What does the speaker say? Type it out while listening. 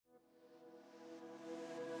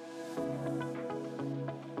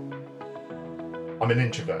I'm an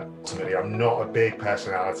introvert, ultimately. I'm not a big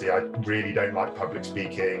personality. I really don't like public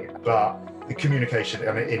speaking, but the communication,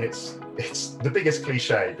 I mean, it's the biggest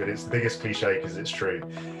cliche, but it's the biggest cliche because it's true.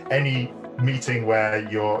 Any meeting where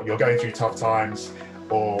you're going through tough times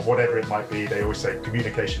or whatever it might be, they always say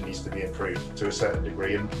communication needs to be improved to a certain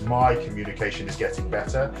degree, and my communication is getting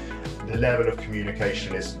better. The level of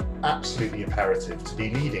communication is absolutely imperative to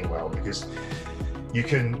be leading well, because you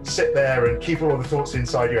can sit there and keep all the thoughts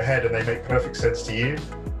inside your head and they make perfect sense to you,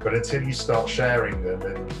 but until you start sharing them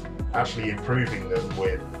and actually improving them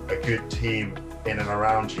with a good team in and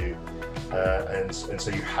around you, and so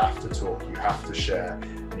you have to talk, you have to share,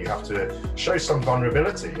 and you have to show some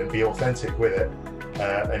vulnerability and be authentic with it,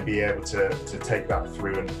 and be able to take that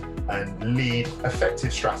through and lead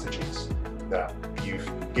effective strategies that you've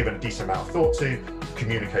given a decent amount of thought to,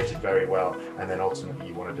 communicated very well, and then ultimately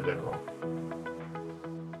you want to deliver on.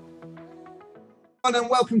 And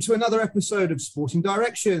welcome to another episode of Sporting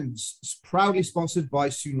Directions, proudly sponsored by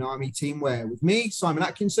Tsunami Teamwear, with me, Simon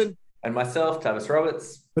Atkinson. And myself, Travis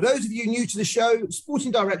Roberts. For those of you new to the show,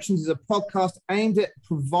 Sporting Directions is a podcast aimed at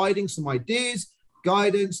providing some ideas,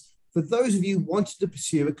 guidance for those of you wanting to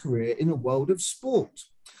pursue a career in the world of sport.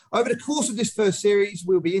 Over the course of this first series,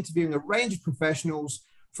 we'll be interviewing a range of professionals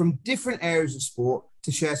from different areas of sport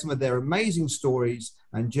to share some of their amazing stories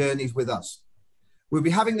and journeys with us. We'll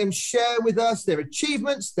be having them share with us their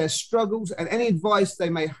achievements, their struggles, and any advice they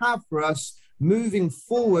may have for us moving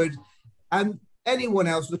forward, and anyone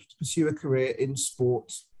else looking to pursue a career in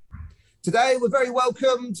sports. Today, we're very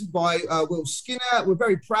welcomed by Will Skinner. We're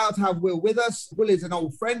very proud to have Will with us. Will is an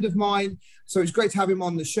old friend of mine, so it's great to have him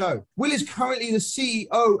on the show. Will is currently the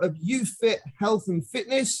CEO of UFIT Health and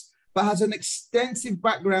Fitness, but has an extensive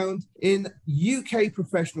background in UK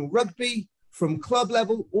professional rugby, from club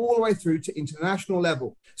level all the way through to international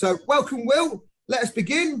level. So welcome, Will. Let us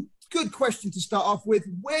begin. Good question to start off with.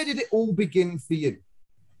 Where did it all begin for you?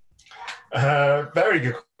 Very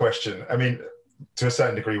good question. I mean, to a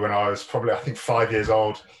certain degree, when I was probably, I think, 5 years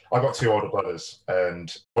old, I got two older brothers,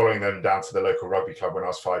 and following them down to the local rugby club when I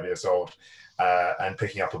was 5 years old, and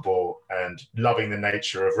picking up a ball and loving the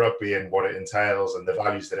nature of rugby and what it entails and the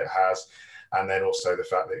values that it has. And then also the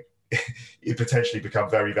fact that it potentially become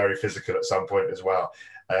very, very physical at some point as well.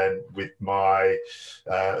 And with my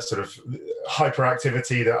sort of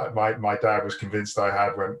hyperactivity that my dad was convinced I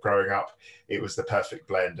had when growing up, it was the perfect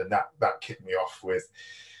blend. And that kicked me off with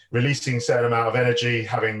releasing a certain amount of energy,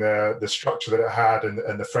 having the structure that it had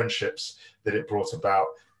and the friendships that it brought about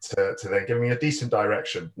to then give me a decent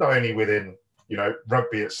direction, not only within,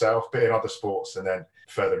 rugby itself, but in other sports, and then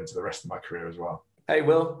further into the rest of my career as well. Hey,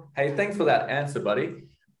 Will. Hey, thanks for that answer, buddy.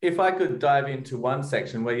 If I could dive into one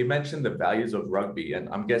section where you mentioned the values of rugby, and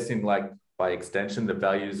I'm guessing like by extension, the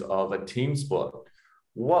values of a team sport.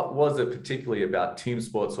 What was it particularly about team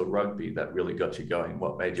sports or rugby that really got you going?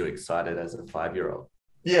 What made you excited as a 5-year-old?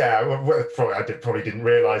 Yeah, I probably didn't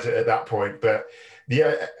realize it at that point, but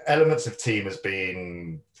the elements of team has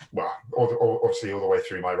been, obviously all the way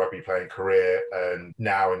through my rugby playing career and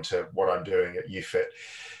now into what I'm doing at UFIT.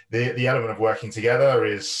 The element of working together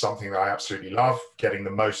is something that I absolutely love, getting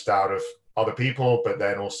the most out of other people, but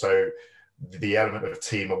then also the element of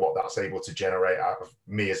team and what that's able to generate out of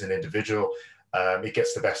me as an individual. It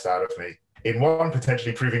gets the best out of me. In one,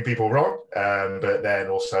 potentially proving people wrong, but then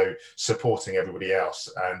also supporting everybody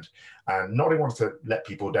else and not wanting to let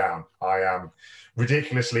people down. I am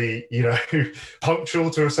ridiculously, punctual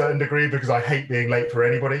to a certain degree because I hate being late for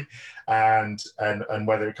anybody. And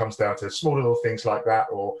whether it comes down to small little things like that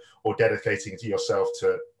or dedicating to yourself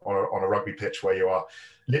on a rugby pitch where you are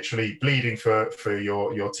literally bleeding for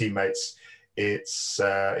your teammates, it's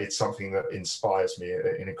something that inspires me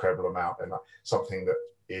an incredible amount, and something that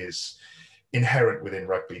is inherent within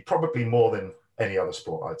rugby, probably more than any other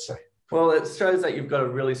sport, I'd say. Well, it shows that you've got a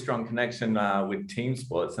really strong connection with team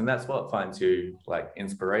sports, and that's what finds you like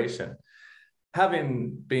inspiration.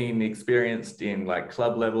 Having been experienced in like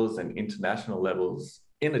club levels and international levels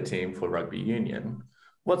in a team for rugby union,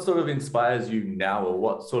 what sort of inspires you now, or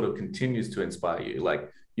what sort of continues to inspire you?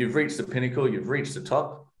 Like, you've reached the pinnacle, you've reached the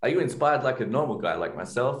top. Are you inspired like a normal guy like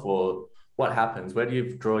myself, or what happens? Where do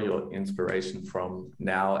you draw your inspiration from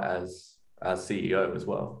now as CEO as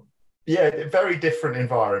well? Yeah, very different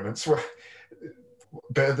environments,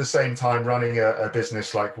 but at the same time, running a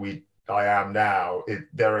business like I am now,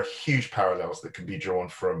 there are huge parallels that can be drawn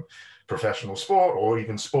from professional sport or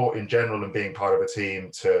even sport in general, and being part of a team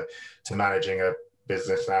to managing a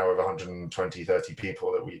business now of 120, 30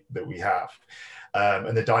 people that we have.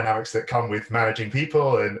 And the dynamics that come with managing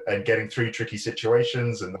people and getting through tricky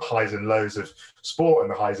situations, and the highs and lows of sport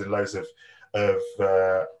and the highs and lows of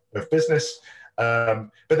business.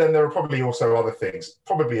 But then there are probably also other things,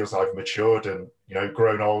 probably as I've matured and,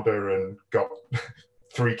 grown older and got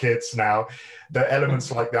 3 kids now, the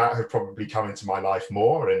elements like that have probably come into my life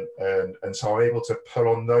more. And so I'm able to pull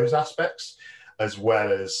on those aspects as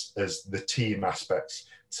well as the team aspects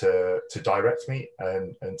to direct me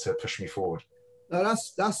and to push me forward. No,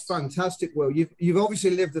 that's fantastic. Well, you've obviously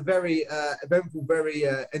lived a very eventful, very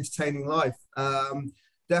entertaining life.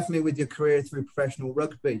 Definitely with your career through professional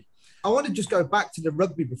rugby. I want to just go back to the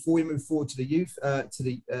rugby before we move forward to the youth, to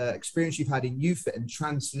the experience you've had in UFIT and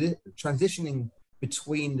transitioning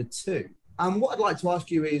between the two. And what I'd like to ask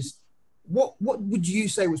you is, what would you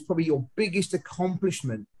say was probably your biggest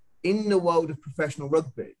accomplishment in the world of professional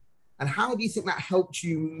rugby? And how do you think that helped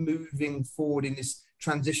you moving forward in this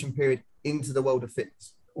transition period into the world of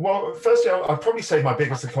fitness? Well, firstly, I'd probably say my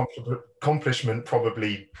biggest accomplishment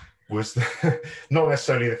probably was not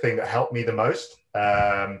necessarily the thing that helped me the most.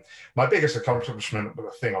 My biggest accomplishment,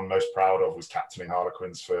 the thing I'm most proud of, was captaining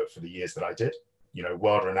Harlequins for the years that I did.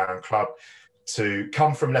 World-renowned club. To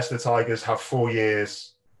come from Leicester Tigers, have 4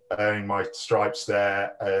 years earning my stripes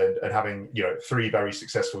there, and having 3 very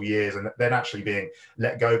successful years, and then actually being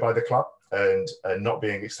let go by the club and not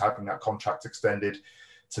having that contract extended,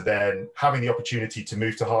 to then having the opportunity to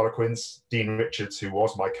move to Harlequins. Dean Richards, who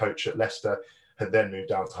was my coach at Leicester, had then moved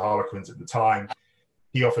down to Harlequins at the time.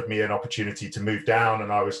 He offered me an opportunity to move down,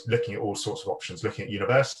 and I was looking at all sorts of options, looking at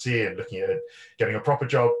university and looking at getting a proper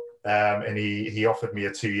job. And he offered me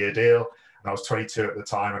a 2-year deal, and I was 22 at the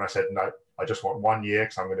time, and I said, no, I just want 1 year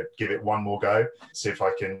because I'm going to give it one more go, see if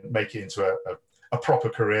I can make it into a proper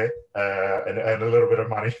career and earn a little bit of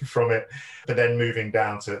money from it. But then moving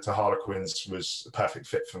down to Harlequins was a perfect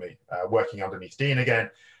fit for me, working underneath Dean again.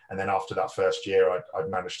 And then after that first year, I'd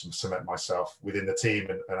managed to cement myself within the team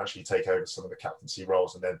and actually take over some of the captaincy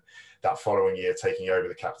roles. And then that following year, taking over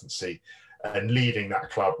the captaincy and leading that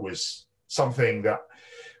club was something that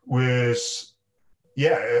was,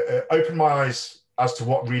 opened my eyes as to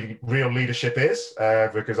what really real leadership is,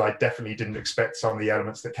 because I definitely didn't expect some of the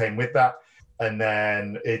elements that came with that. And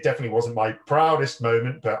then it definitely wasn't my proudest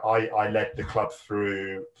moment, but I led the club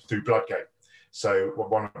through Bloodgate. So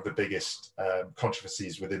one of the biggest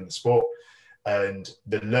controversies within the sport, and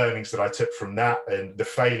the learnings that I took from that and the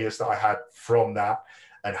failures that I had from that,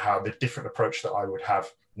 and how the different approach that I would have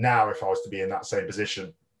now if I was to be in that same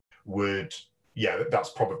position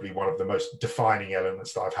that's probably one of the most defining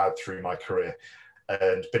elements that I've had through my career.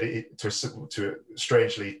 But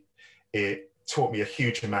strangely, it taught me a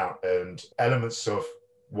huge amount, and elements of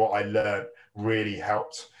what I learned really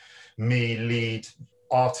helped me lead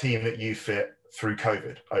our team at UFIT through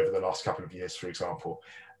COVID over the last couple of years, for example.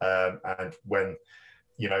 And when,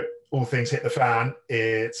 all things hit the fan,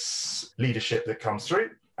 it's leadership that comes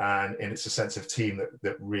through, and it's a sense of team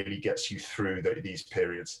that really gets you through these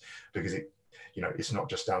periods, because it's not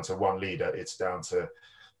just down to one leader, it's down to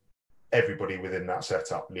everybody within that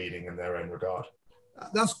setup leading in their own regard.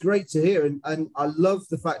 That's great to hear. And I love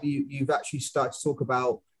the fact that you've actually started to talk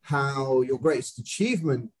about how your greatest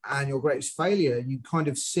achievement and your greatest failure, you kind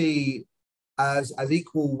of see as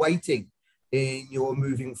equal weighting in your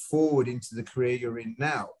moving forward into the career you're in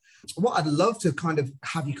now. What I'd love to kind of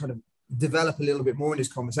have you kind of develop a little bit more in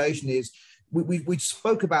this conversation is we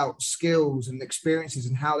spoke about skills and experiences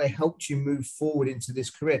and how they helped you move forward into this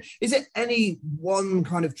career. Is it any one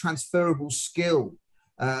kind of transferable skill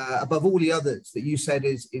above all the others that you said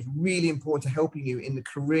is really important to helping you in the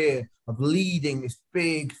career of leading this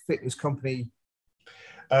big fitness company?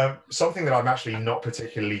 Something that I'm actually not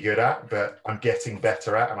particularly good at, but I'm getting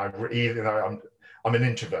better at, and even though I'm an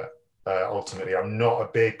introvert. Ultimately, I'm not a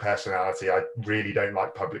big personality. I really don't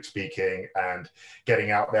like public speaking and getting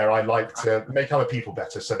out there. I like to make other people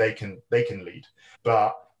better so they can lead.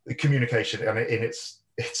 But the communication, and it's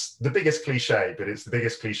the biggest cliche, but it's the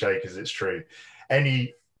biggest cliche because it's true.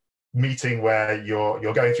 Any meeting where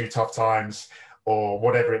you're going through tough times or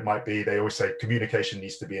whatever it might be, they always say communication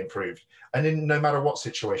needs to be improved. And in no matter what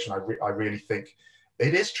situation, I really think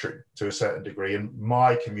it is true to a certain degree. And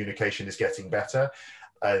my communication is getting better.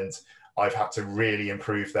 And I've had to really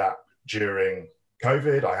improve that during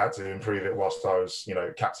COVID. I had to improve it whilst I was,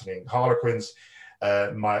 captaining Harlequins.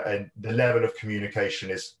 And the level of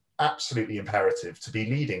communication is absolutely imperative to be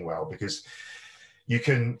leading well, because you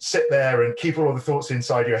can sit there and keep all of the thoughts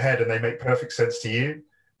inside your head and they make perfect sense to you.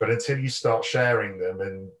 But until you start sharing them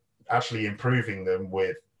and actually improving them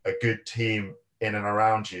with a good team in and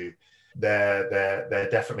around you, they're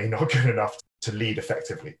definitely not good enough to lead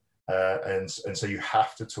effectively. And so you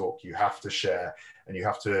have to talk, you have to share, and you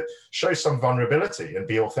have to show some vulnerability and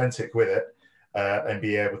be authentic with it, and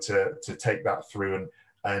be able to take that through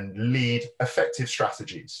and lead effective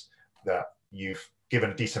strategies that you've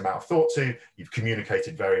given a decent amount of thought to, you've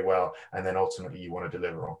communicated very well, and then ultimately you want to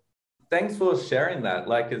deliver on. Thanks for sharing that.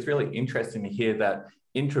 Like, it's really interesting to hear that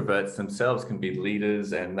introverts themselves can be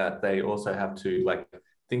leaders, and that they also have to like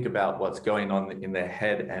think about what's going on in their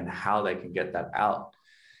head and how they can get that out.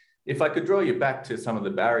 If I could draw you back to some of the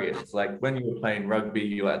barriers, like when you were playing rugby,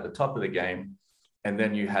 you were at the top of the game and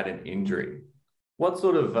then you had an injury. What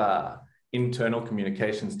sort of internal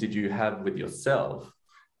communications did you have with yourself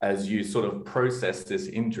as you sort of processed this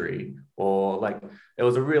injury? Or like,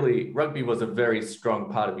 rugby was a very strong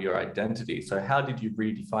part of your identity. So how did you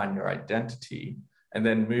redefine your identity? And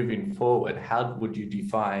then moving forward, how would you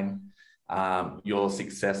define your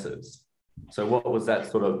successes? So what was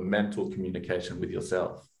that sort of mental communication with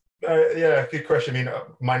yourself? Yeah, good question. I mean,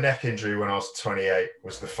 my neck injury when I was 28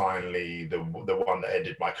 was finally the one that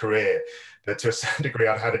ended my career. But to a certain degree,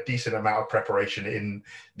 I'd had a decent amount of preparation in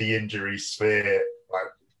the injury sphere.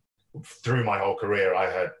 Like, through my whole career, I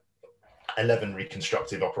had 11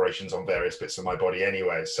 reconstructive operations on various bits of my body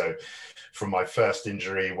anyway. So from my first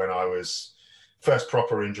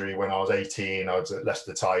proper injury when I was 18, I was at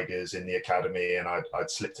Leicester Tigers in the academy, and I'd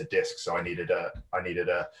slipped a disc, so I needed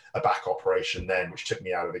a back operation then, which took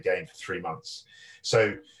me out of the game for 3 months.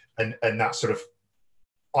 So and that sort of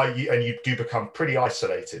you do become pretty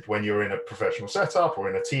isolated when you're in a professional setup or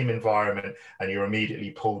in a team environment, and you're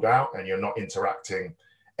immediately pulled out and you're not interacting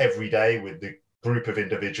every day with the group of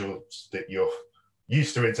individuals that you're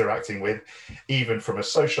used to interacting with. Even from a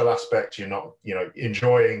social aspect, you're not,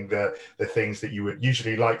 enjoying the things that you would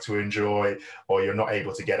usually like to enjoy, or you're not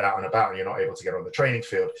able to get out and about, and you're not able to get on the training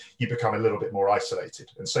field. You become a little bit more isolated,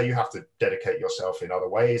 and so you have to dedicate yourself in other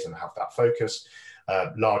ways and have that focus,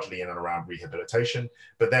 largely in and around rehabilitation,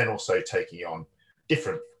 but then also taking on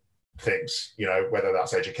different things, whether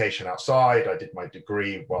that's education outside. I did my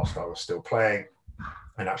degree whilst I was still playing,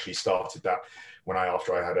 and actually started that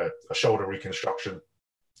after I had a shoulder reconstruction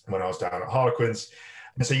when I was down at Harlequins.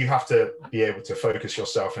 And so you have to be able to focus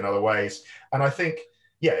yourself in other ways. And I think,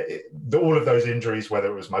 all of those injuries, whether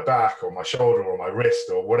it was my back or my shoulder or my wrist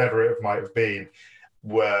or whatever it might have been,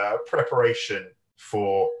 were preparation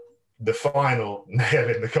for the final nail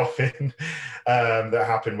in the coffin that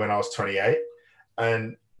happened when I was 28.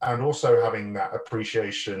 And also having that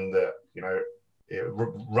appreciation that,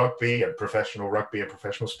 rugby and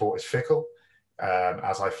professional sport is fickle.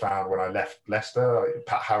 As I found when I left Leicester,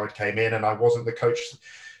 Pat Howard came in, and I wasn't the coach,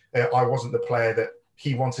 I wasn't the player that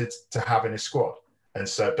he wanted to have in his squad. And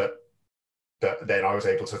so, but then I was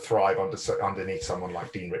able to thrive underneath someone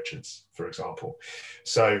like Dean Richards, for example.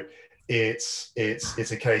 So it's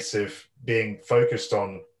a case of being focused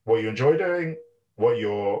on what you enjoy doing, what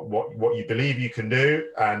you believe you can do,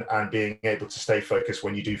 and being able to stay focused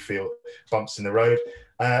when you do feel bumps in the road,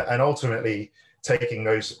 and ultimately taking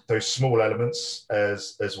those small elements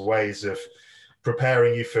as ways of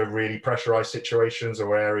preparing you for really pressurized situations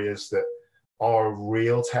or areas that are a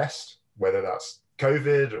real test, whether that's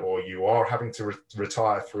COVID or you are having to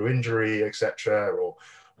retire through injury, etc., or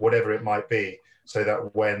whatever it might be, so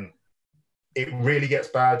that when it really gets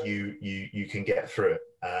bad, you can get through it.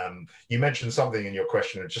 You mentioned something in your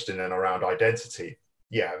question just in and around identity.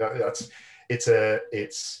 Yeah,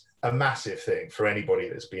 it's a massive thing for anybody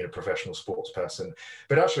that's been a professional sports person,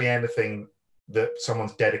 but actually anything that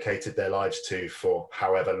someone's dedicated their lives to for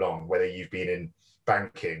however long, whether you've been in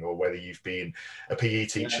banking or whether you've been a PE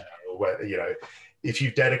teacher, or whether, if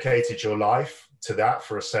you've dedicated your life to that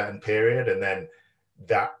for a certain period, and then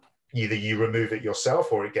that either you remove it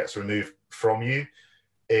yourself or it gets removed from you,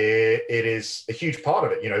 it is a huge part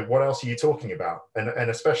of it. What else are you talking about? And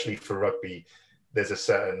especially for rugby, there's a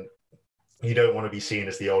certain, you don't want to be seen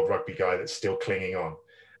as the old rugby guy that's still clinging on.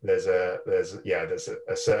 There's a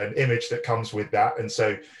certain image that comes with that. And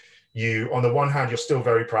so on the one hand, you're still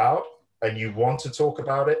very proud and you want to talk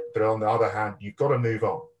about it, but on the other hand, you've got to move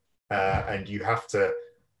on, and you have to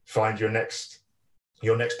find your next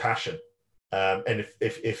passion. And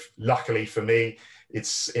if luckily for me,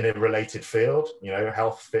 it's in a related field,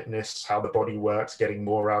 health, fitness, how the body works, getting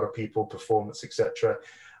more out of people, performance, etc.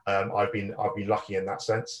 I've been lucky in that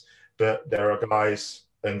sense. But there are guys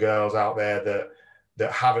and girls out there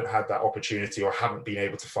that haven't had that opportunity, or haven't been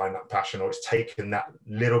able to find that passion, or it's taken that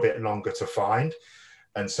little bit longer to find.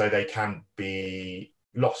 And so they can be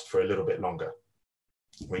lost for a little bit longer,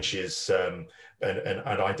 which is an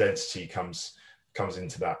identity comes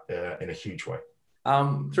into that in a huge way.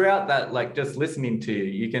 Throughout that, like just listening to you,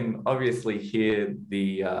 you can obviously hear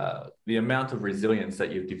the amount of resilience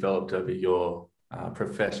that you've developed over your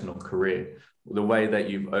professional career. the way that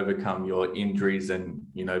you've overcome your injuries and,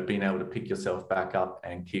 you know, being able to pick yourself back up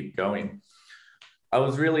and keep going. I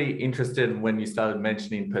was really interested when you started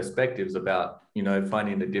mentioning perspectives about, you know,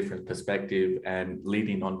 finding a different perspective and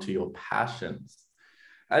leading on to your passions.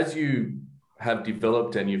 As you have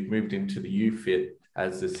developed and you've moved into the UFIT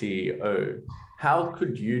as the CEO, how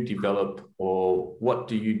could you develop, or what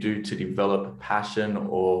do you do to develop passion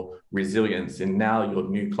or resilience in now your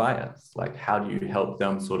new clients? Like, how do you help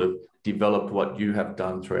them sort of develop what you have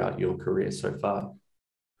done throughout your career so far?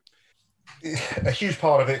 A huge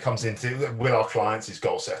part of it comes into with our clients is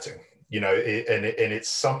goal setting, you know, and it's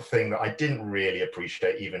something that I didn't really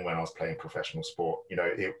appreciate even when I was playing professional sport. You know,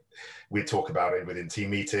 we'd talk about it within team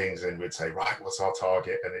meetings and we'd say, right, what's our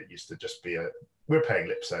target? And it used to just be we're paying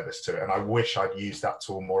lip service to it. And I wish I'd used that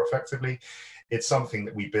tool more effectively. It's something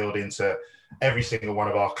that we build into every single one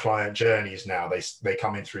of our client journeys now. They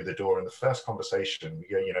come in through the door and the first conversation, we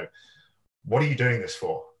go, you know, what are you doing this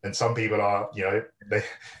for? And some people are, you know,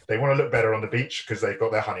 they want to look better on the beach because they've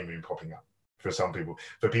got their honeymoon popping up. For some people,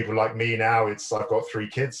 for people like me now, it's I've got 3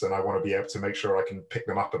 kids and I want to be able to make sure I can pick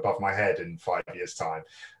them up above my head in 5 years' time.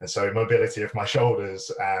 And so mobility of my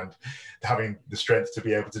shoulders and having the strength to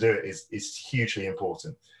be able to do it is hugely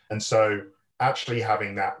important. And so actually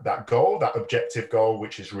having that goal, that objective goal,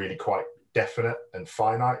 which is really quite definite and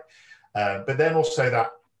finite, but then also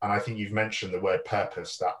that, and I think you've mentioned the word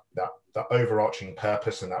purpose, that overarching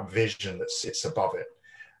purpose and that vision that sits above it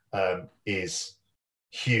is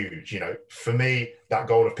huge. You know, for me, that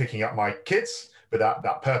goal of picking up my kids, but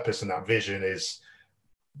that purpose and that vision is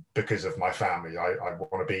because of my family. I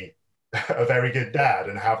want to be a very good dad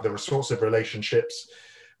and have the sorts of relationships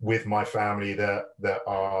with my family that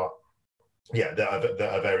are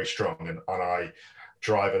very strong. And I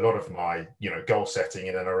drive a lot of my, you know, goal setting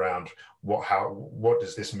in and around what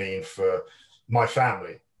does this mean for my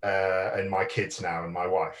family and my kids now and my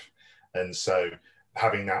wife. And so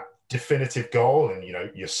having that definitive goal and, you know,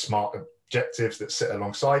 your smart objectives that sit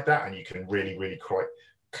alongside that, and you can really, really quite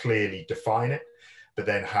clearly define it, but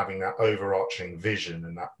then having that overarching vision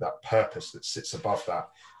and that purpose that sits above that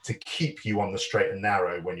to keep you on the straight and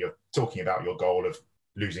narrow when you're talking about your goal of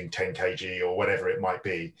losing 10 kg or whatever it might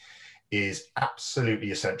be, is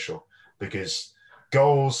absolutely essential, because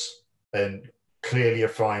goals and clearly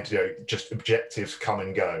defined, you know, just objectives come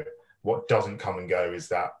and go. What doesn't come and go is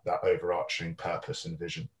that overarching purpose and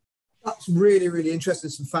vision. That's really, really interesting.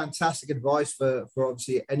 Some fantastic advice for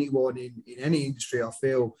obviously anyone in any industry, I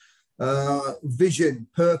feel. Vision,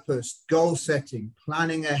 purpose, goal setting,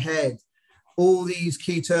 planning ahead, all these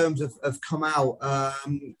key terms have come out.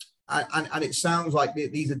 And it sounds like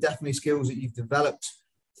these are definitely skills that you've developed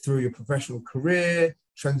through your professional career,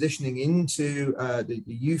 transitioning into the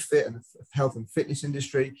UFIT and the health and fitness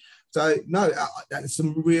industry. So no, that's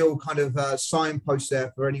some real kind of signposts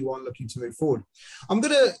there for anyone looking to move forward. I'm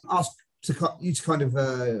going to ask you to kind of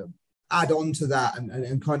add on to that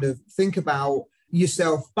and kind of think about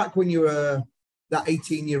yourself back when you were that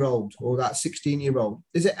 18-year-old or that 16-year-old.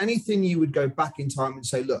 Is there anything you would go back in time and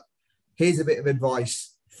say, look, here's a bit of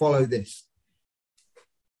advice, follow this?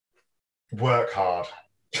 Work hard.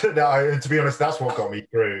 No, to be honest, that's what got me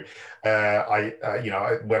through. When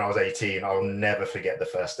I was 18, I'll never forget the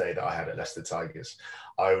first day that I had at Leicester Tigers.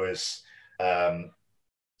 I was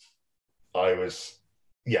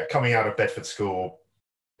coming out of Bedford School,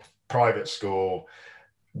 private school,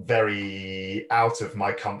 very out of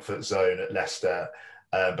my comfort zone at Leicester.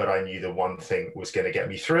 But I knew the one thing was going to get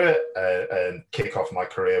me through it and kick off my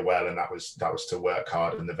career well, and that was to work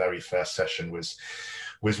hard. And the very first session was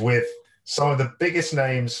with some of the biggest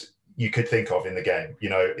names you could think of in the game. You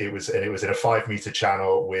know, it was in a 5-meter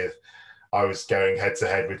channel I was going head to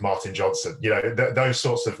head with Martin Johnson, you know, those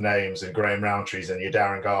sorts of names, and Graham Roundtrees and your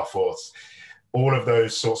Darren Garforths, all of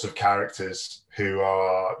those sorts of characters who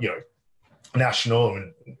are, you know, national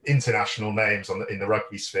and international names in the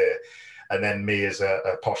rugby sphere. And then me as a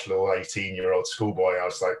posh little 18-year-old schoolboy, I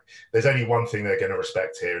was like, there's only one thing they're going to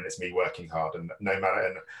respect here, and it's me working hard. And no matter,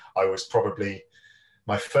 and I was probably,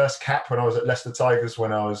 my first cap when I was at Leicester Tigers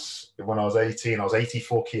when I was 18, I was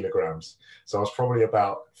 84 kilograms. So I was probably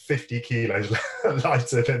about 50 kilos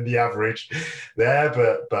lighter than the average there,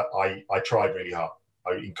 but I tried really hard,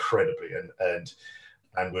 incredibly,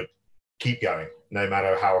 and would keep going no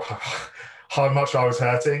matter how much I was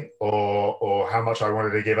hurting or how much I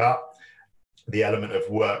wanted to give up. The element of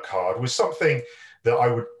work hard was something that I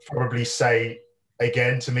would probably say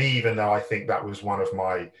again to me, even though I think that was one of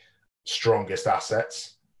my strongest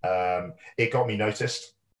assets. It got me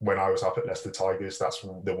noticed when I was up at Leicester Tigers. That's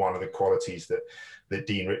one of the qualities that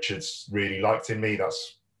Dean Richards really liked in me.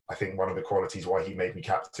 That's, I think, one of the qualities why he made me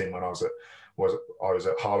captain when I was I was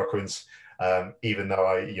at Harlequins, even though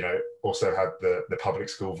I, also had the public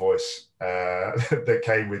school voice that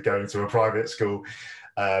came with going to a private school.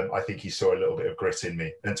 I think he saw a little bit of grit in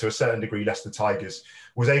me, and to a certain degree, Leicester Tigers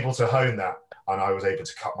was able to hone that, and I was able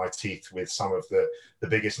to cut my teeth with some of the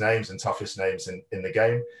biggest names and toughest names in the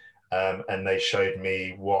game, and they showed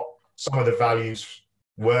me what some of the values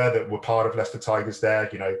that were part of Leicester Tigers there.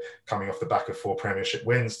 Coming off the back of 4 Premiership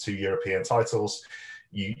wins, 2 European titles,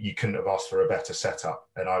 you couldn't have asked for a better setup.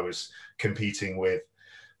 And I was competing with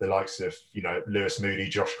the likes of Lewis Moody,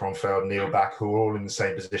 Josh Kronfeld, Neil Back, who were all in the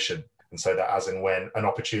same position. And so that as and when an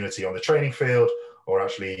opportunity on the training field, or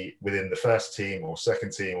actually within the first team or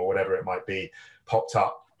second team or whatever it might be, popped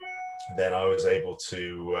up, then I was able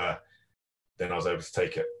to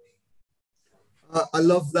take it. I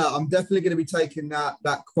love that. I'm definitely going to be taking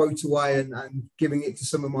that quote away and giving it to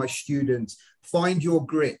some of my students. Find your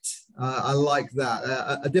grit. I like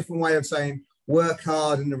that. A different way of saying work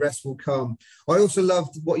hard and the rest will come. I also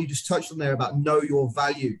loved what you just touched on there about know your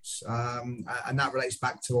values. And that relates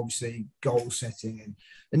back to obviously goal setting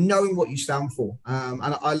and knowing what you stand for. And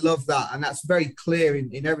I love that. And that's very clear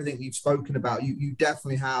in everything you've spoken about. You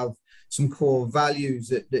definitely have some core values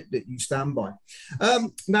that you stand by.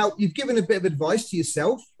 Now, you've given a bit of advice to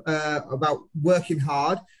yourself about working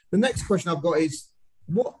hard. The next question I've got is,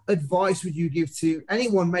 what advice would you give to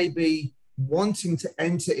anyone maybe wanting to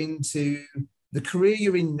enter into the career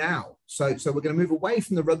you're in now? So we're going to move away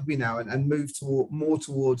from the rugby now and move more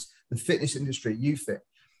towards the fitness industry, UFIT.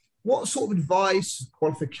 What sort of advice,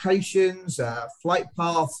 qualifications, flight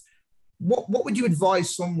paths, what would you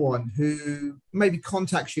advise someone who maybe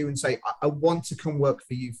contacts you and say, I want to come work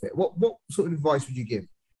for UFIT? What sort of advice would you give?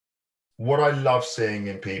 What I love seeing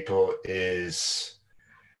in people is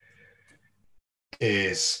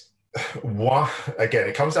one, again,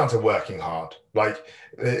 it comes down to working hard. Like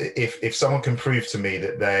if someone can prove to me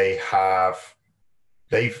that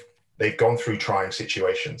they've gone through trying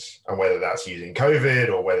situations, and whether that's using COVID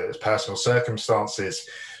or whether it's personal circumstances,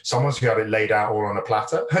 someone's who had it laid out all on a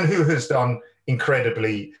platter and who has done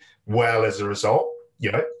incredibly well as a result,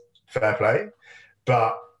 fair play.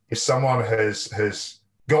 But if someone has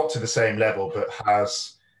got to the same level but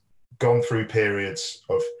has gone through periods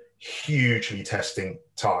of hugely testing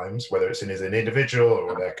times, whether it's as an individual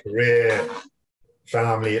or their career,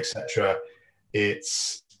 family, etc.,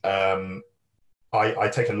 it's I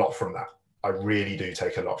take a lot from that. I really do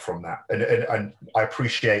take a lot from that, and I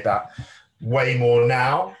appreciate that way more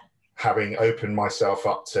now, having opened myself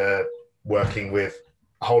up to working with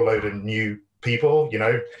a whole load of new people.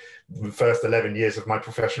 The first 11 years of my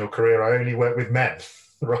professional career, I only worked with men,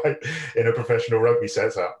 right, in a professional rugby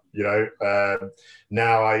setup.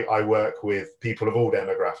 Now I work with people of all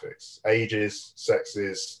demographics, ages,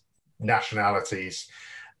 sexes, nationalities,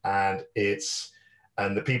 and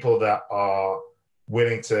the people that are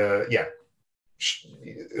willing to,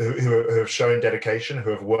 who have shown dedication, who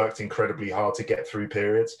have worked incredibly hard to get through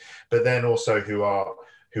periods, but then also who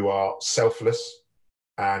are selfless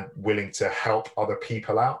and willing to help other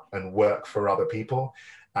people out and work for other people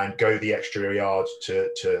and go the extra yard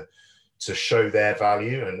to show their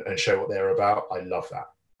value and show what they're about. I love that.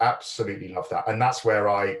 Absolutely love that. And that's where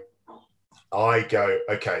I go,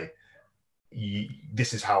 okay,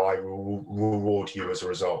 this is how I will reward you as a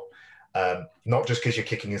result. Not just because you're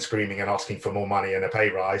kicking and screaming and asking for more money and a pay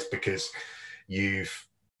rise because you've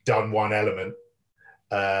done one element.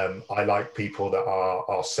 I like people that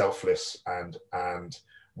are selfless and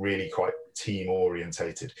really quite team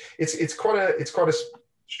orientated. It's quite a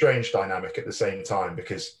strange dynamic at the same time,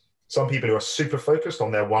 because some people who are super focused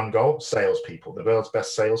on their one goal, salespeople, the world's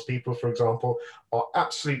best salespeople, for example, are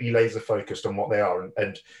absolutely laser focused on what they are,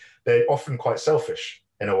 and they're often quite selfish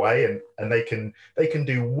in a way, and they can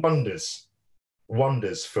do wonders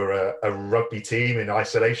for a rugby team in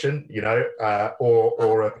isolation,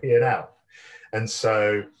 or a P&L. And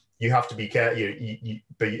so you have to be careful.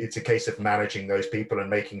 But it's a case of managing those people and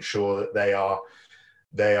making sure that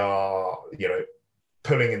they are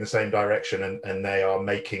pulling in the same direction, and they are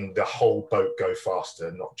making the whole boat go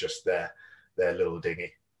faster, not just their little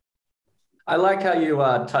dinghy. I like how you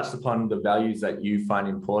touched upon the values that you find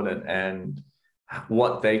important and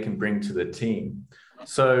what they can bring to the team.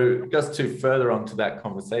 So just to further on to that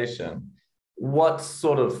conversation, what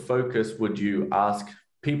sort of focus would you ask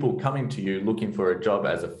people coming to you looking for a job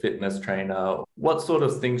as a fitness trainer? What sort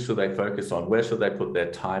of things should they focus on? Where should they put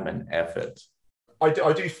their time and effort? I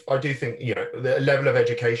do think the level of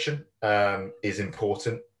education is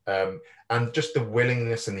important, and just the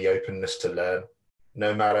willingness and the openness to learn,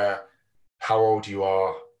 no matter how old you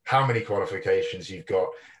are, how many qualifications you've got,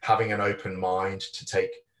 having an open mind to take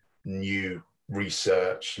new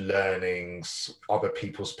research, learnings, other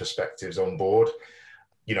people's perspectives on board.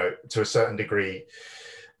 You know, to a certain degree,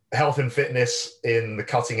 health and fitness in the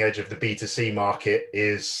cutting edge of the B2C market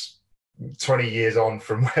is 20 years on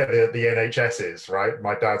from where the NHS is, right?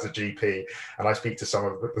 My dad's a GP, and I speak to some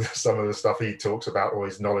of the stuff he talks about, or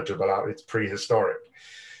he's knowledgeable about. It's prehistoric.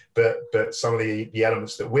 But some of the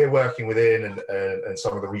elements that we're working within, and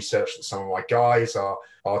some of the research that some of my guys are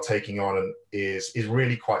taking on, and is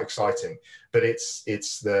really quite exciting. But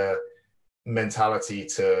it's the mentality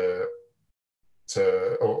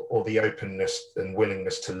or the openness and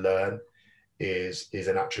willingness to learn is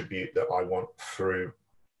an attribute that I want through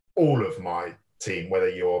all of my team, whether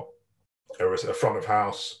you're a front of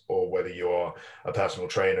house or whether you're a personal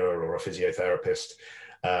trainer or a physiotherapist.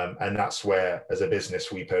 And that's where, as a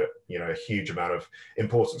business, we put, you know, a huge amount of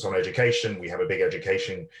importance on education. We have a big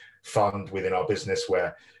education fund within our business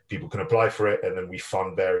where people can apply for it, and then we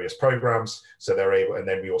fund various programs so they're able. And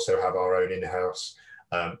then we also have our own in-house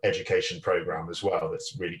education program as well.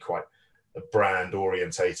 That's really quite brand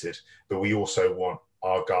orientated. But we also want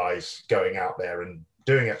our guys going out there and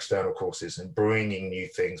doing external courses and bringing new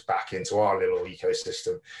things back into our little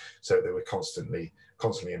ecosystem, so that we're constantly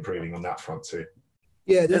improving on that front too.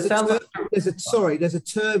 Yeah, there's a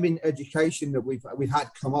term in education that we've had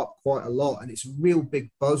come up quite a lot, and it's a real big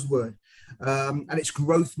buzzword, and it's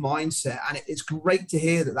growth mindset. And it's great to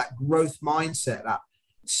hear that growth mindset, that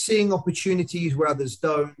seeing opportunities where others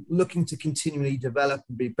don't, looking to continually develop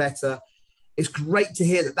and be better. It's great to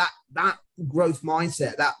hear that growth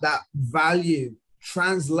mindset, that value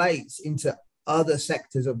translates into other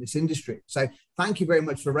sectors of this industry. So thank you very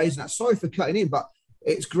much for raising that. Sorry for cutting in, but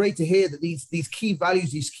it's great to hear that these key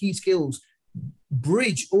values, these key skills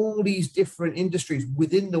bridge all these different industries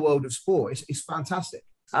within the world of sport. It's fantastic.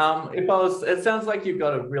 It sounds like you've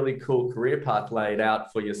got a really cool career path laid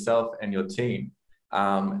out for yourself and your team.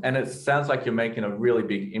 And it sounds like you're making a really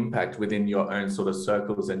big impact within your own sort of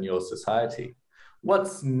circles and your society.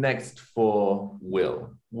 What's next for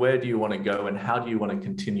Will? Where do you want to go, and how do you want to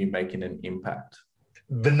continue making an impact?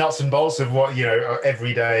 The nuts and bolts of what, you know,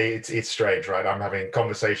 every day, it's strange, right? I'm having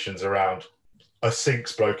conversations around a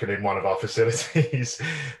sink's broken in one of our facilities.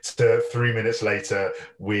 To 3 minutes later,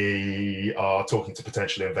 we are talking to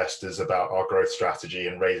potential investors about our growth strategy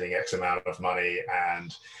and raising X amount of money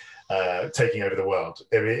and taking over the world.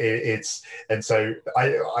 And so I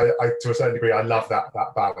to a certain degree, I love that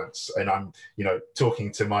balance. And I'm, you know,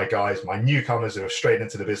 talking to my guys, my newcomers who are straight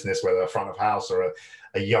into the business, whether front of house or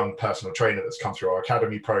a young personal trainer that's come through our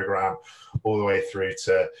academy program, all the way through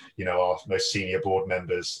to, you know, our most senior board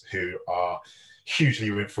members who are hugely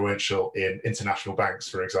influential in international banks,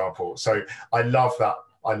 for example. So I love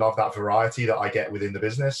that variety that I get within the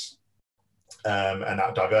business. And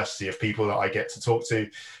that diversity of people that I get to talk to.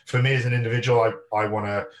 For me as an individual, I want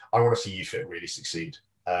to see UFIT really succeed.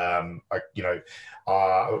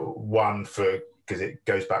 Because it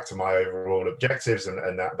goes back to my overall objectives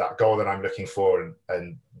and that goal that I'm looking for,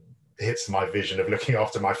 and hits my vision of looking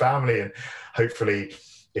after my family. And hopefully,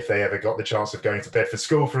 if they ever got the chance of going to bed for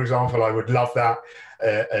school, for example, I would love that,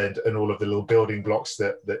 and all of the little building blocks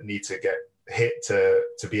that need to get hit to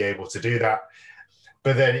be able to do that.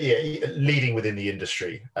 But then, yeah, leading within the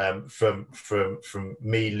industry, from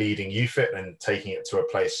me leading UFIT and taking it to a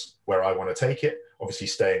place where I want to take it, obviously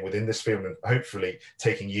staying within this field, and hopefully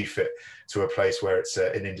taking UFIT to a place where it's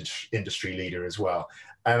an industry leader as well.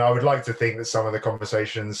 And I would like to think that some of the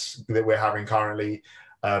conversations that we're having currently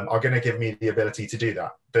are going to give me the ability to do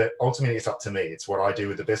that. But ultimately, it's up to me. It's what I do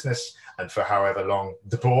with the business, and for however long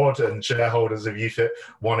the board and shareholders of UFIT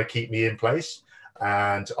want to keep me in place.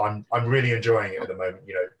 And I'm really enjoying it at the moment.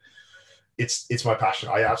 You know, it's my passion.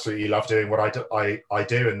 I absolutely love doing what I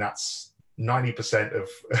do, and that's 90%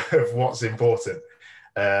 of what's important.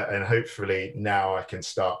 And hopefully now I can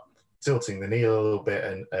start tilting the needle a little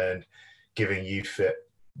bit and giving UFIT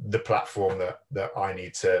the platform that I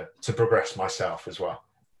need to progress myself as well.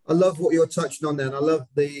 I love what you're touching on there, and I love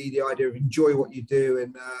the idea of enjoy what you do.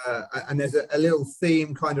 And there's a little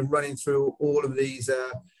theme kind of running through all of these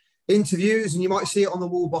interviews, and you might see it on the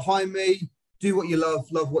wall behind me. Do what you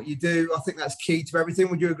love what you do. I think that's key to everything.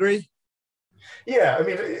 Would you agree? Yeah, I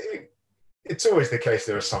mean, it's always the case.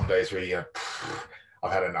 There are some days where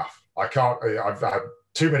I've had enough. I've had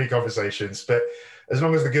too many conversations, but as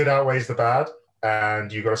long as the good outweighs the bad,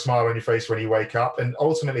 and you've got a smile on your face when you wake up, and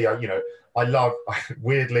ultimately,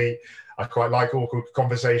 weirdly, I quite like awkward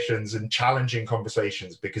conversations and challenging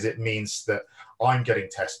conversations, because it means that I'm getting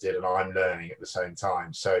tested and I'm learning at the same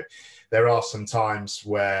time. So there are some times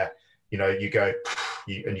where, you go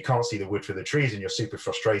and you can't see the wood for the trees and you're super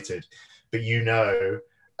frustrated, but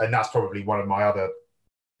and that's probably one of my other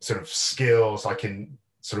sort of skills. I can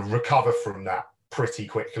sort of recover from that pretty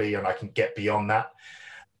quickly, and I can get beyond that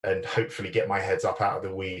and hopefully get my heads up out of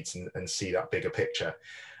the weeds and see that bigger picture.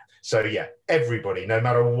 So yeah, everybody, no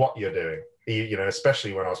matter what you're doing, you know,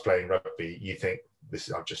 especially when I was playing rugby, you think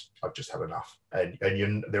I've just had enough, and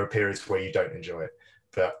there are periods where you don't enjoy it,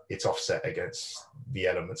 but it's offset against the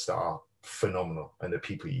elements that are phenomenal, and the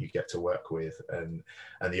people you get to work with, and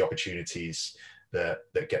the opportunities that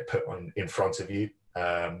get put on in front of you,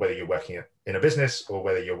 whether you're working in a business or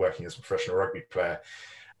whether you're working as a professional rugby player.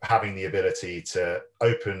 Having the ability to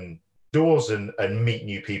open doors and meet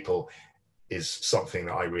new people is something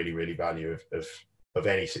that I really, really value of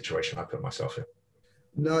any situation I put myself in.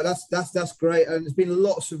 No, that's great. And there's been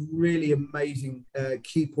lots of really amazing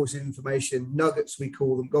key points of information, nuggets we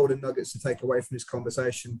call them, golden nuggets to take away from this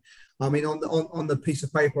conversation. I mean, on the piece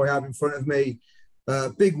of paper I have in front of me,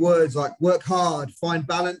 big words like work hard, find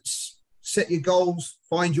balance, set your goals,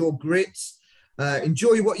 find your grit,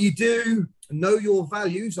 enjoy what you do, know your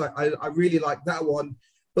values. I really like that one.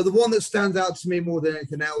 But the one that stands out to me more than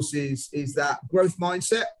anything else is that growth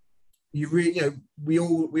mindset. We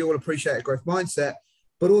all appreciate a growth mindset,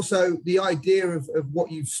 but also the idea of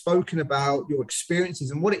what you've spoken about, your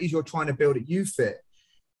experiences and what it is you're trying to build at UFIT.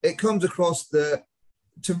 It comes across that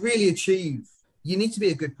to really achieve, you need to be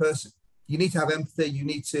a good person. You need to have empathy. You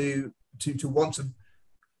need to want to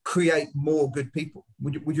create more good people.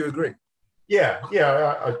 Would you agree? Yeah,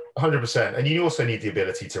 100%. And you also need the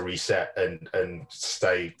ability to reset and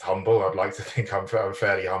stay humble. I'd like to think I'm a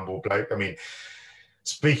fairly humble bloke. I mean,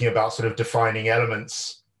 speaking about sort of defining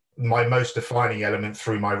elements, my most defining element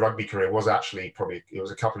through my rugby career was actually it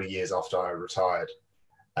was a couple of years after I retired.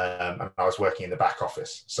 And I was working in the back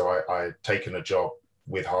office. So I had taken a job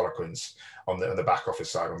with Harlequins on the back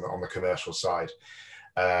office side, on the commercial side.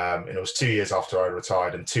 And it was 2 years after I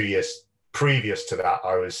retired. And 2 years previous to that,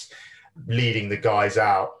 I was leading the guys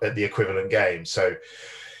out at the equivalent game. So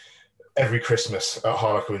every Christmas at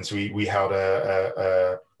Harlequins, we held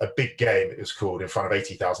a big game, it was called, in front of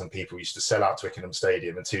 80,000 people. We used to sell out Twickenham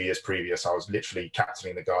Stadium. And 2 years previous, I was literally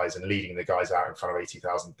captaining the guys and leading the guys out in front of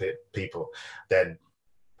 80,000 people. Then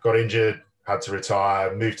got injured, had to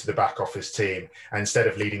retire, moved to the back office team. And instead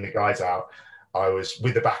of leading the guys out, I was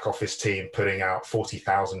with the back office team putting out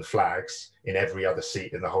 40,000 flags in every other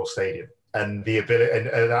seat in the whole stadium. And the ability, and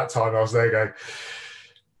at that time I was there going,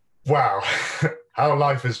 wow, how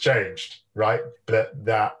life has changed, right? But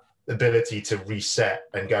that ability to reset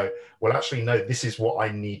and go, well, actually, no, this is what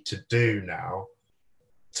I need to do now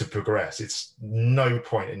to progress. It's no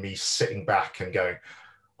point in me sitting back and going,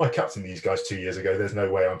 I captained these guys 2 years ago, there's no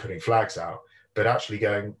way I'm putting flags out. But actually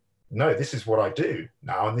going, no, this is what I do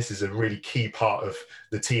now. And this is a really key part of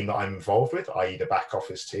the team that I'm involved with, i.e. the back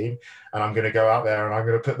office team. And I'm going to go out there and I'm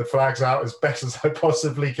going to put the flags out as best as I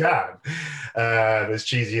possibly can, as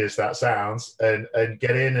cheesy as that sounds, and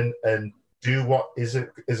get in and do what is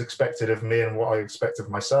expected of me and what I expect of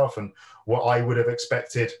myself and what I would have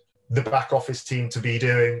expected the back office team to be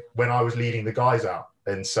doing when I was leading the guys out.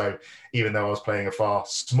 And so even though I was playing a far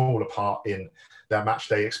smaller part in that match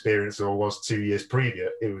day experience or was 2 years previous,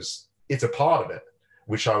 it's a part of it,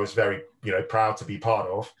 which I was very, proud to be part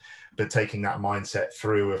of, but taking that mindset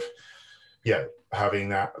through of, having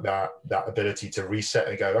that ability to reset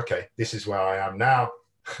and go, okay, this is where I am now.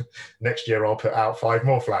 Next year I'll put out 5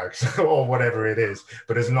 more flags or whatever it is.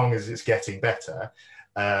 But as long as it's getting better,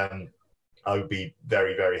 I would be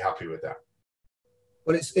very, very happy with that.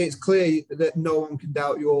 Well, it's clear that no one can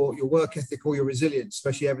doubt your work ethic or your resilience,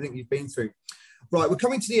 especially everything you've been through. Right, we're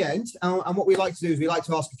coming to the end, and what we like to do is we like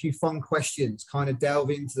to ask a few fun questions, kind of delve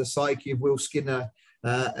into the psyche of Will Skinner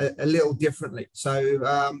a little differently.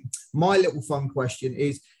 So my little fun question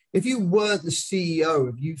is, if you weren't the CEO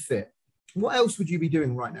of UFIT, what else would you be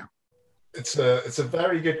doing right now? It's a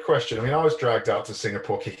very good question. I mean, I was dragged out to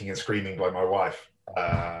Singapore kicking and screaming by my wife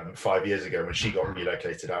 5 years ago when she got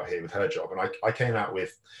relocated out here with her job. And I came out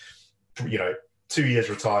with, 2 years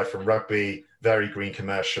retired from rugby, very green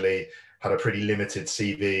commercially, had a pretty limited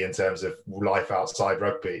CV in terms of life outside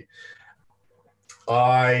rugby.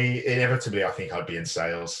 I think I'd be in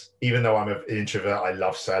sales. Even though I'm an introvert, I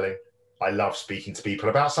love selling. I love speaking to people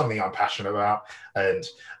about something I'm passionate about, and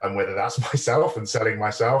whether that's myself and selling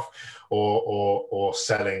myself or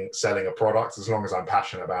selling a product, as long as I'm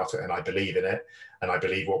passionate about it and I believe in it, and I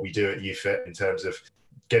believe what we do at UFIT in terms of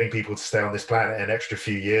getting people to stay on this planet an extra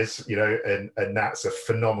few years, and that's a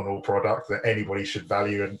phenomenal product that anybody should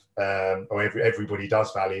value, and or everybody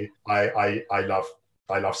does value. I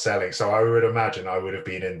love selling. So I would imagine I would have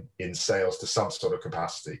been in sales to some sort of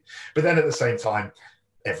capacity. But then at the same time,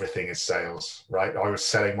 everything is sales, right? I was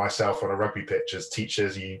selling myself on a rugby pitch as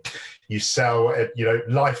teachers. You sell,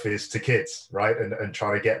 life is to kids, right? And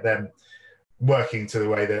trying to get them working to the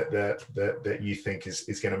way that you think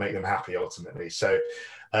is going to make them happy ultimately. So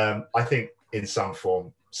I think in some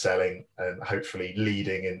form selling and hopefully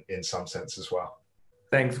leading in some sense as well.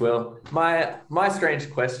 Thanks, Will. My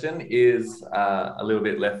strange question is a little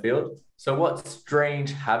bit left field. So what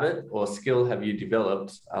strange habit or skill have you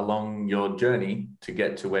developed along your journey to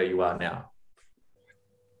get to where you are now?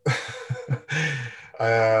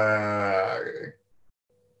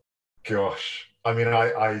 Gosh. I mean,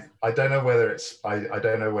 I don't know whether it's I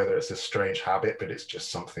don't know whether it's a strange habit, but it's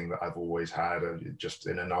just something that I've always had, just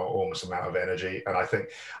in an enormous amount of energy. And I think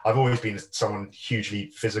I've always been someone hugely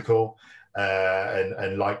physical,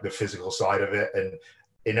 and like the physical side of it. And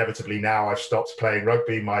inevitably now I've stopped playing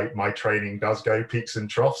rugby. My training does go peaks and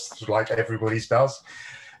troughs like everybody's does,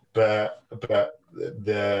 but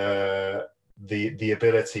the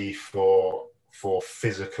ability for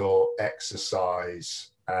physical exercise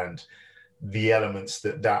and the elements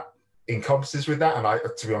that encompasses with that.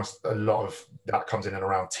 And to be honest, a lot of that comes in and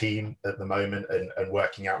around team at the moment, and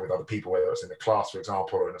working out with other people, whether it's in a class, for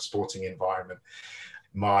example, or in a sporting environment.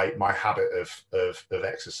 My habit of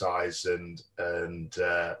exercise and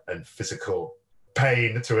physical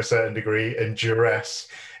pain to a certain degree and duress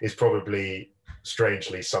is probably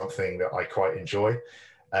strangely something that I quite enjoy.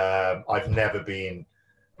 I've never been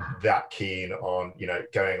that keen on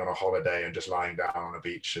going on a holiday and just lying down on a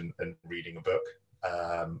beach and reading a book.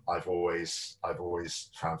 I've always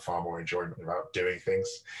found far more enjoyment about doing things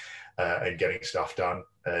and getting stuff done,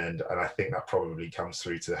 and I think that probably comes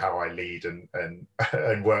through to how I lead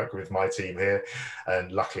and work with my team here.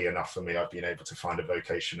 And luckily enough for me, I've been able to find a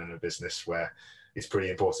vocation and a business where it's pretty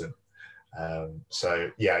important. So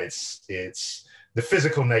yeah, it's the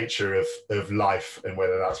physical nature of life, and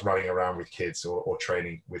whether that's running around with kids or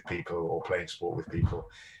training with people or playing sport with people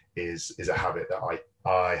is a habit that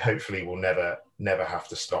I hopefully will never have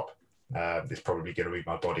to stop. It's probably going to be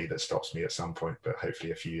my body that stops me at some point, but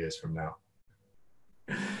hopefully a few years from now.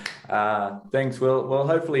 Thanks, Will. Well,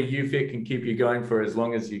 hopefully UFIT can keep you going for as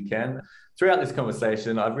long as you can. Throughout this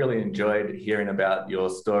conversation, I've really enjoyed hearing about your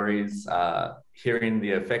stories, hearing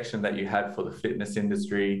the affection that you had for the fitness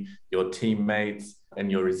industry, your teammates,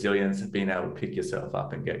 and your resilience of being able to pick yourself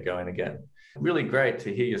up and get going again. Really great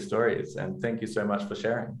to hear your stories, and thank you so much for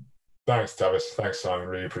sharing. Thanks, Tavis. Thanks, Simon.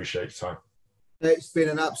 Really appreciate your time. It's been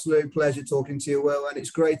an absolute pleasure talking to you, Will, and it's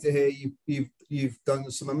great to hear you've done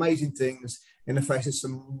some amazing things in the face of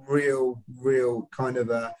some real kind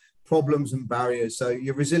of problems and barriers. So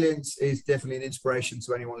your resilience is definitely an inspiration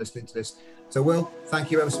to anyone listening to this. So, Will, thank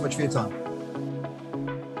you ever so much for your time.